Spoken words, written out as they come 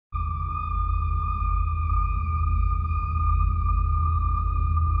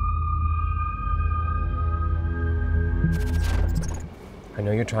I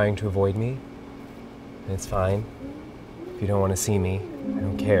know you're trying to avoid me, and it's fine. If you don't want to see me, I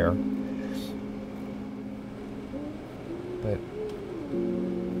don't care. But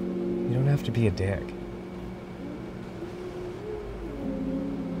you don't have to be a dick.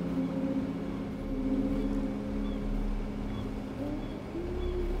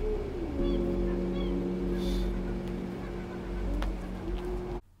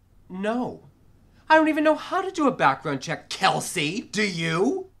 No. I don't even know how to do a background check, Kelsey. Do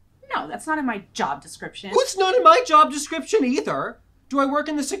you? No, that's not in my job description. Well, it's not in my job description either. Do I work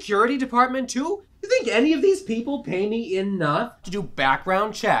in the security department too? You think any of these people pay me enough to do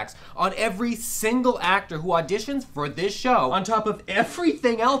background checks on every single actor who auditions for this show, on top of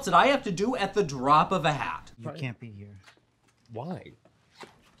everything else that I have to do at the drop of a hat? You can't be here. Why?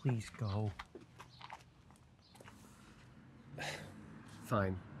 Please go.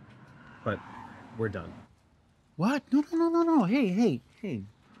 Fine. But we're done. What? No. Hey.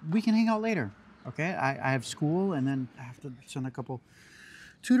 We can hang out later, okay? I have school, and then I have to send a couple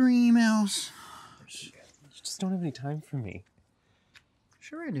tutoring emails. You just don't have any time for me.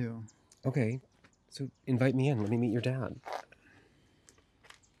 Sure I do. Okay, so invite me in. Let me meet your dad.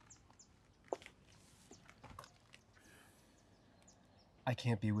 I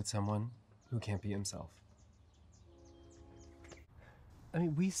can't be with someone who can't be himself. I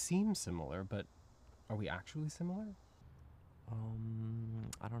mean, we seem similar, but are we actually similar?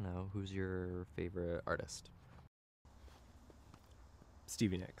 I don't know. Who's your favorite artist?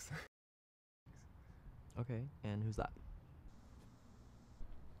 Stevie Nicks. Okay, and who's that?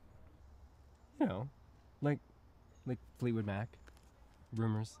 You know, like Fleetwood Mac,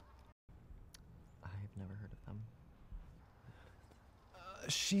 Rumors. I've never heard of them.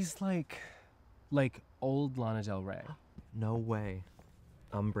 She's like old Lana Del Rey. No way.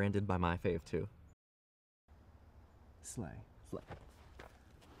 I'm branded by my fave too. Slay.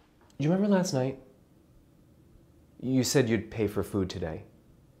 You remember last night? You said you'd pay for food today.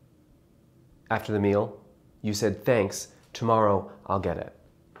 After the meal, you said, thanks, tomorrow I'll get it.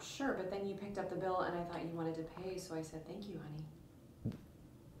 Sure, but then you picked up the bill and I thought you wanted to pay, so I said, thank you, honey.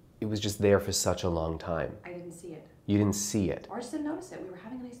 It was just there for such a long time. I didn't see it. You didn't see it. Or I just didn't notice it. We were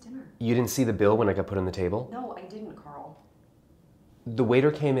having a nice dinner. You didn't see the bill when I got put on the table? No, I didn't, Carl. The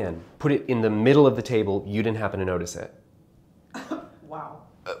waiter came in, put it in the middle of the table, you didn't happen to notice it. Wow.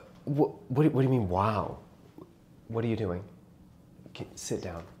 What do you mean, wow? What are you doing? Sit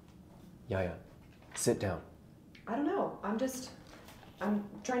down. Yaya, sit down. I don't know. I'm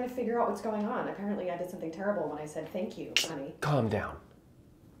trying to figure out what's going on. Apparently I did something terrible when I said thank you, honey. Calm down.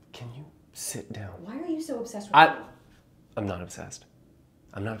 Can you sit down? Why are you so obsessed with me? I'm not obsessed.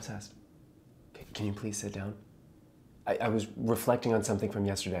 I'm not obsessed. Can you please sit down? I was reflecting on something from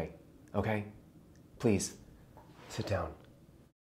yesterday, okay? Please, sit down.